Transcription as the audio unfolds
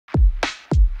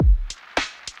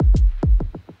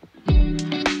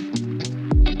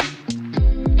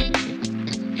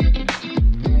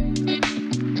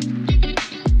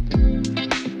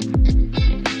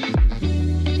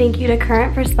Thank you to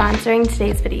Current for sponsoring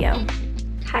today's video.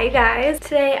 Hi you guys,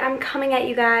 today I'm coming at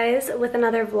you guys with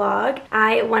another vlog.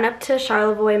 I went up to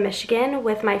Charlevoix, Michigan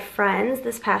with my friends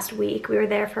this past week. We were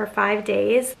there for 5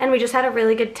 days and we just had a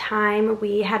really good time.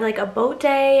 We had like a boat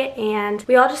day and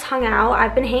we all just hung out.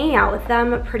 I've been hanging out with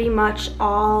them pretty much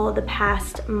all the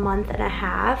past month and a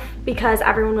half because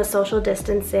everyone was social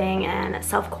distancing and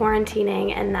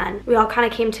self-quarantining, and then we all kind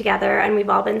of came together and we've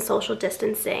all been social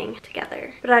distancing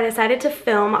together. But I decided to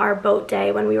film our boat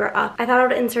day when we were up. I thought I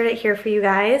would insert it here for you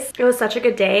guys. It was such a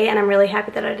good day and I'm really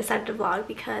happy that I decided to vlog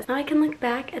because now I can look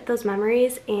back at those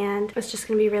memories and it's just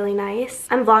gonna be really nice.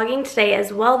 I'm vlogging today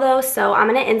as well though, so I'm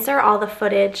gonna insert all the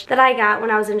footage that I got when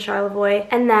I was in Charlevoix,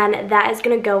 and then that is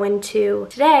gonna go into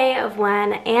today of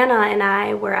when Anna and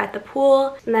I were at the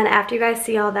pool, and then after you guys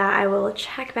see all that I will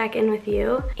check back in with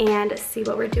you and see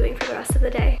what we're doing for the rest of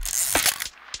the day.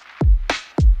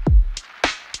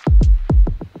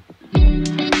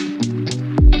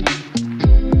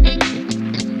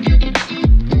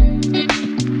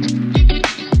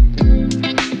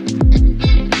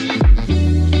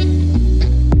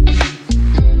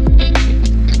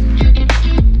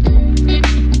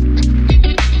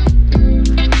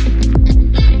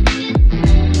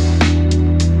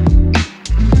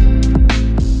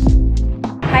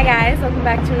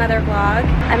 Back to another vlog.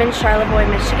 I'm in Charlevoix,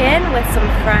 Michigan with some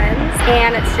friends,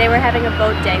 and today we're having a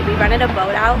boat day. We rented a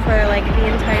boat out for like the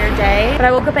entire day, but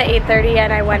I woke up at 8:30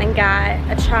 and I went and got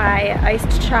a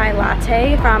iced chai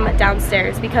latte from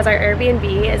downstairs because our Airbnb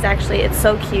is actually, it's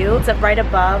so cute. It's right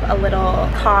above a little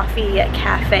coffee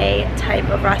cafe type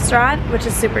of restaurant, which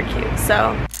is super cute.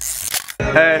 So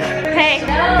hey. Hey.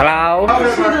 Hello.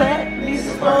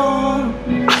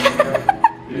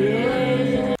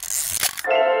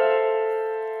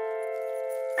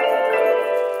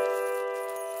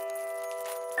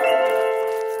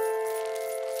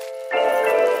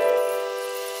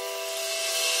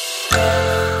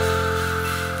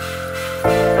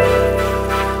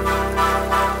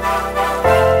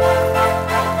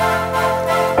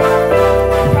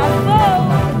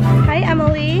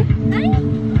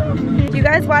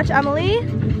 Watch Emily?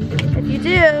 If you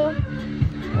do,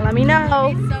 let me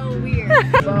know. It's so weird.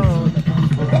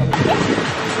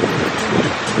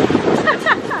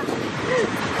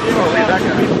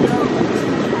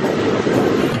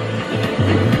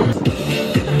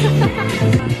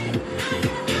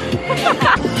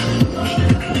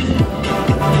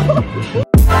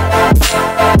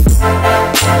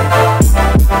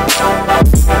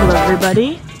 Hello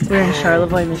everybody, we're in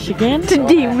Charlevoix, Michigan.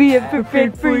 Today we have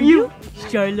prepared for you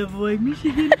Charlevoix,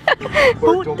 Michigan.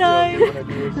 Boat time.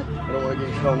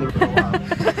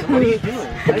 What are you doing?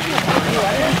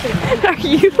 Are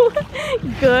you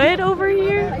good over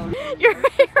here? Your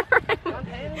hair.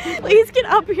 Please get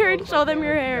up here and show them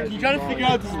your hair. You trying to figure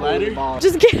out this ladder?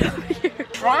 Just get up here.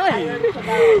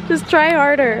 Try. Just try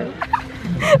harder.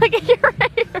 Look at your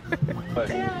hair.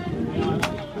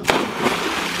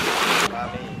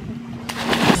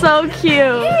 So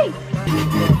cute.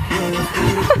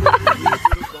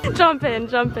 Jump in,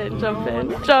 jump in, jump in,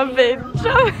 jump in,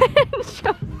 jump in,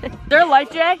 jump in. Is there a life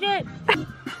jacket?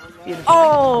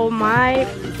 Oh my.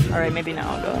 Alright, maybe now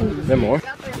I'll go. Is there more?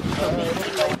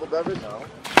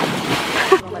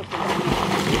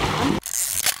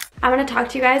 I'm going to talk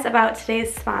to you guys about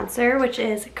today's sponsor, which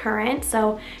is Current.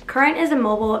 So Current is a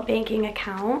mobile banking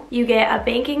account. You get a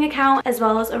banking account as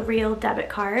well as a real debit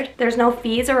card. There's no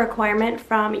fees or requirement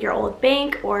from your old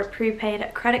bank or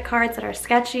prepaid credit cards that are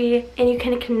sketchy, and you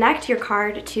can connect your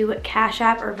card to Cash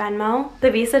App or Venmo.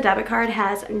 The Visa debit card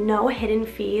has no hidden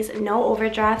fees, no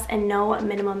overdrafts, and no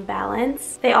minimum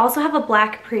balance. They also have a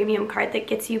Black Premium card that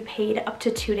gets you paid up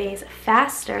to 2 days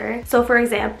faster. So for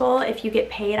example, if you get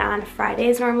paid on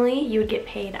Fridays normally, you would get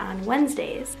paid on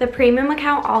Wednesdays. The premium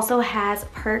account also has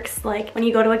perks like when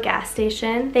you go to a gas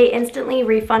station, they instantly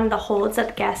refund the holds that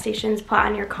the gas stations put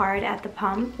on your card at the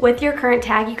pump. With your Current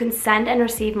tag, you can send and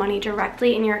receive money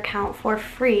directly in your account for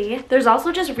free. There's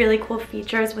also just really cool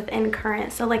features within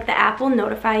Current. So like the app will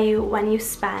notify you when you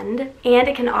spend, and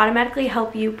it can automatically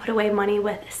help you put away money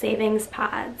with savings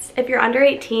pods. If you're under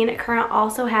 18, Current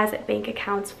also has bank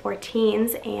accounts for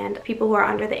teens and people who are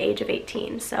under the age of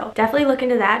 18. So definitely look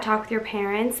into that. Talk with your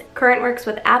parents. Current works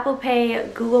with Apple Pay,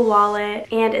 Google Wallet,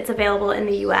 and it's available in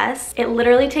the US. It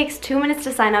literally takes 2 minutes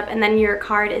to sign up and then your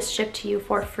card is shipped to you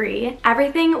for free.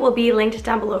 Everything will be linked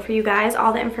down below for you guys,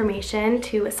 all the information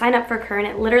to sign up for Current.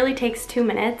 It literally takes 2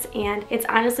 minutes and it's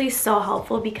honestly so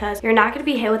helpful because you're not going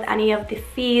to be hit with any of the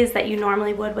fees that you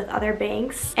normally would with other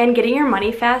banks. And getting your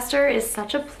money faster is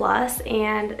such a plus,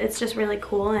 and it's just really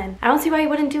cool, and I don't see why you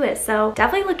wouldn't do it. So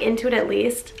definitely look into it at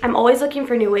least. I'm always looking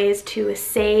for new ways to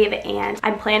save save, and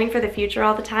I'm planning for the future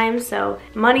all the time, so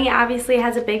money obviously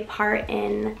has a big part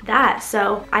in that.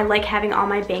 So I like having all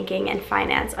my banking and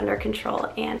finance under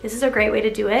control, and this is a great way to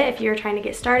do it if you're trying to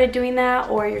get started doing that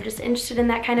or you're just interested in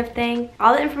that kind of thing.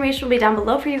 All the information will be down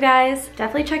below for you guys.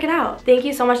 Definitely check it out. Thank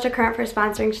you so much to Current for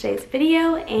sponsoring today's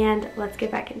video, and let's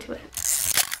get back into it.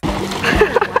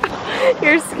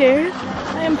 You're scared?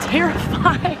 I am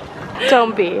terrified.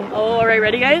 Don't be. Oh, all right,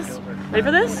 ready guys? Ready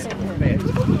for this?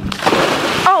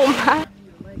 Oh my.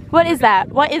 What is that?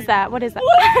 What is that? What is that?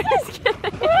 Just kidding.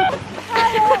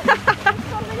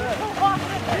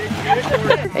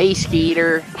 Hey,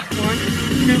 Skeeter.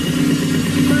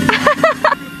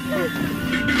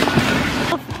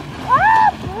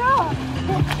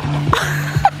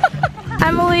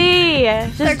 Emily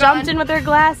just jumped in with her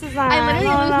glasses on. I literally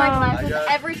lose my glasses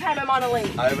every time I'm on a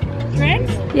lake.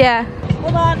 Drinks? Yeah.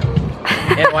 Hold on.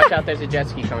 And watch out, there's a jet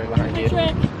ski coming behind you.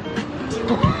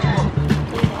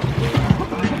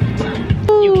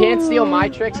 You can't steal my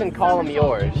tricks and call them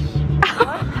yours.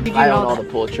 I own all the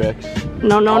pool tricks.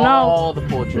 No, no, no. All the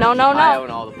pool tricks. No, no, no. I own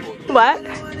all the pool tricks. What?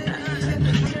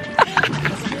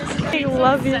 I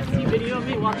love you. Sexy video of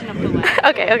me walking up the ladder.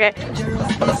 Okay, okay.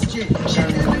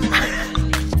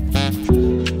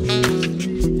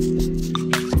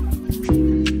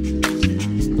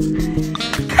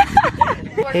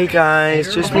 Hey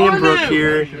guys, just me and Brooke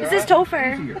here. This is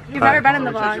Topher. You've never been in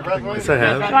the vlog. Yes, I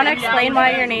have. You want to explain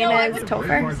why your name is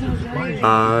Topher?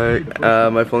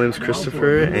 My full name's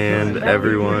Christopher, and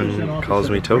everyone calls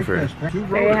me Topher.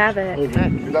 There you have it.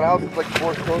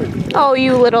 Oh,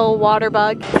 you little water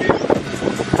bug.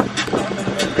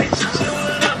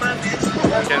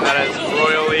 And that is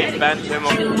royally bent him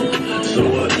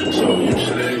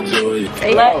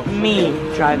Let me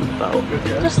drive the boat.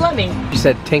 Just let me. She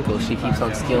said tinkle, she keeps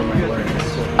on stealing my words.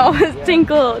 Oh, is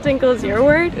tinkle. Tinkle's your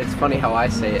word? It's funny how I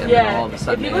say it and then all of a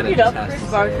sudden if you look it up, Chris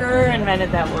Barker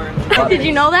invented that word. Did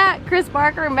you know that? Chris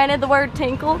Barker invented the word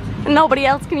tinkle, and nobody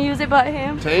else can use it but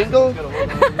him. Tangle?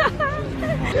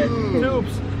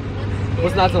 Oops.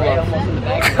 What's not to love?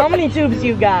 How many tubes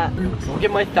you got? Don't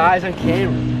get my thighs on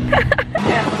camera.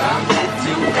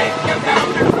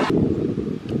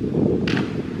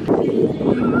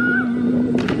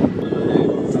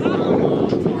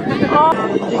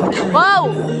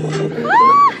 Whoa!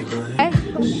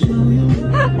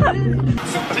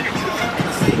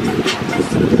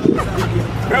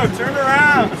 Bro, turn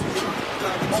around!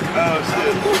 Oh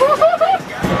shit.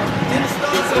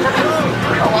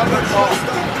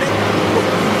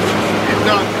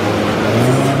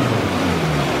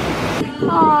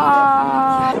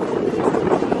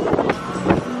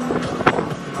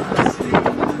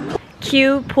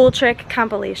 Cue pool trick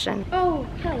compilation. Oh,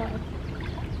 hello.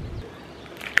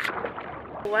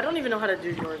 Oh, I don't even know how to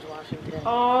do George Washington.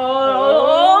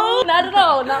 Oh, not at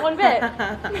all, not one bit.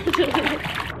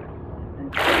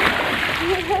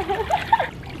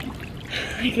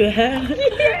 Like that?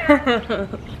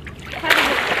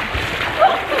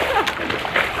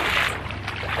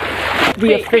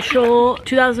 The official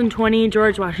 2020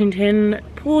 George Washington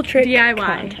pool trick DIY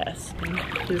contest.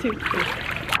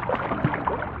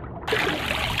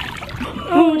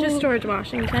 Oh, just George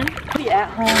Washington. The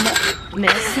at-home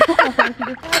miss. That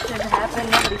didn't happen.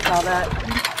 Nobody saw that.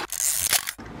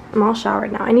 I'm all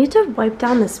showered now. I need to wipe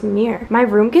down this mirror. My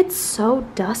room gets so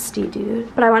dusty,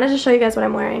 dude. But I wanted to show you guys what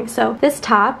I'm wearing. So this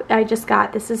top I just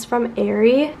got, this is from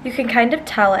Aerie. You can kind of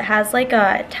tell it has like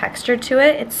a texture to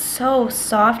it. It's so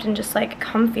soft and just like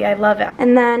comfy. I love it.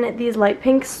 And then these light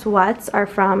pink sweats are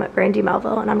from Brandy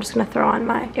Melville, and I'm just gonna throw on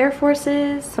my Air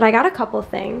Forces. But I got a couple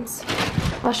things.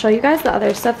 I'll show you guys the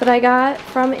other stuff that I got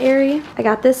from Aerie. I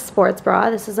got this sports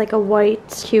bra. This is like a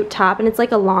white cute top, and it's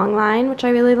like a long line, which I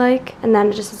really like. And then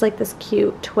it just is like this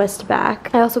cute twist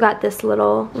back. I also got this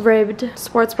little ribbed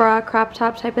sports bra crop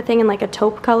top type of thing in like a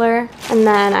taupe color. And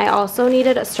then I also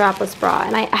needed a strapless bra,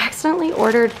 and I accidentally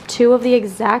ordered 2 of the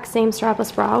exact same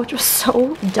strapless bra, which was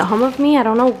so dumb of me. I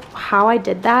don't know how I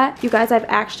did that. You guys, I've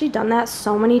actually done that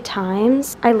so many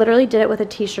times. I literally did it with a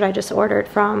t-shirt I just ordered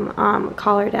from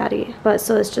Collar Daddy. But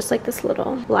so it's just like this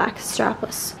little black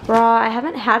strapless bra. I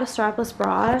haven't had a strapless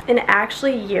bra in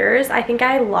actually years. I think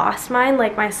I lost mine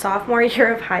like my sophomore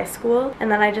year of high school, and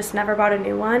then I just never bought a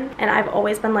new one. And I've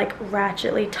always been like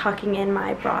ratchetly tucking in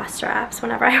my bra straps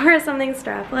whenever I wear something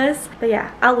strapless. But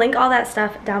yeah, I'll link all that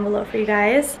stuff down below for you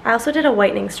guys. I also did a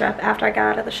whitening strap after I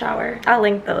got out of the shower. I'll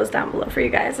link those down below for you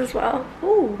guys as well.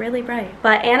 Ooh, really bright.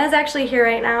 But Anna's actually here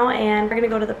right now, and we're gonna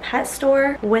go to the pet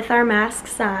store with our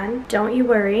masks on. Don't you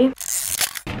worry.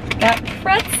 Got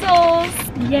pretzels.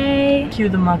 Yay. Cue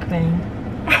the mukbang.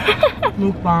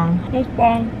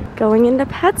 Mukbang. Going into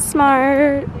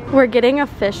PetSmart. We're getting a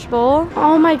fishbowl.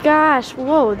 Oh my gosh,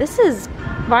 whoa,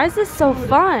 why is this so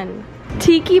fun?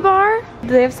 Tiki bar? Do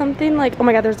they have something like, oh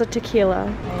my god, there's a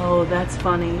tequila. Oh, that's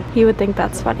funny. You would think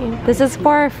that's funny. This is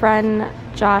for our friend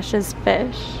Josh's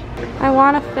fish. I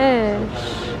want a fish.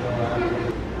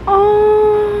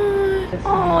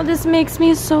 Oh, this makes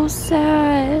me so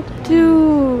sad.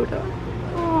 Dude.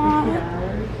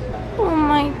 Oh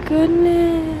my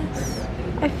goodness.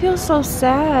 I feel so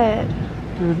sad.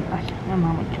 Dude, my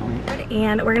mama killed me.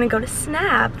 And we're gonna go to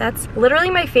Snap. That's literally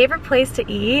my favorite place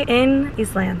to eat in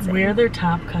East Lansing. We're their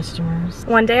top customers.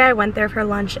 One day I went there for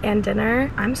lunch and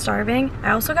dinner. I'm starving.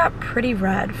 I also got pretty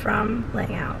red from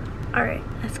laying out. All right,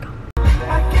 let's go.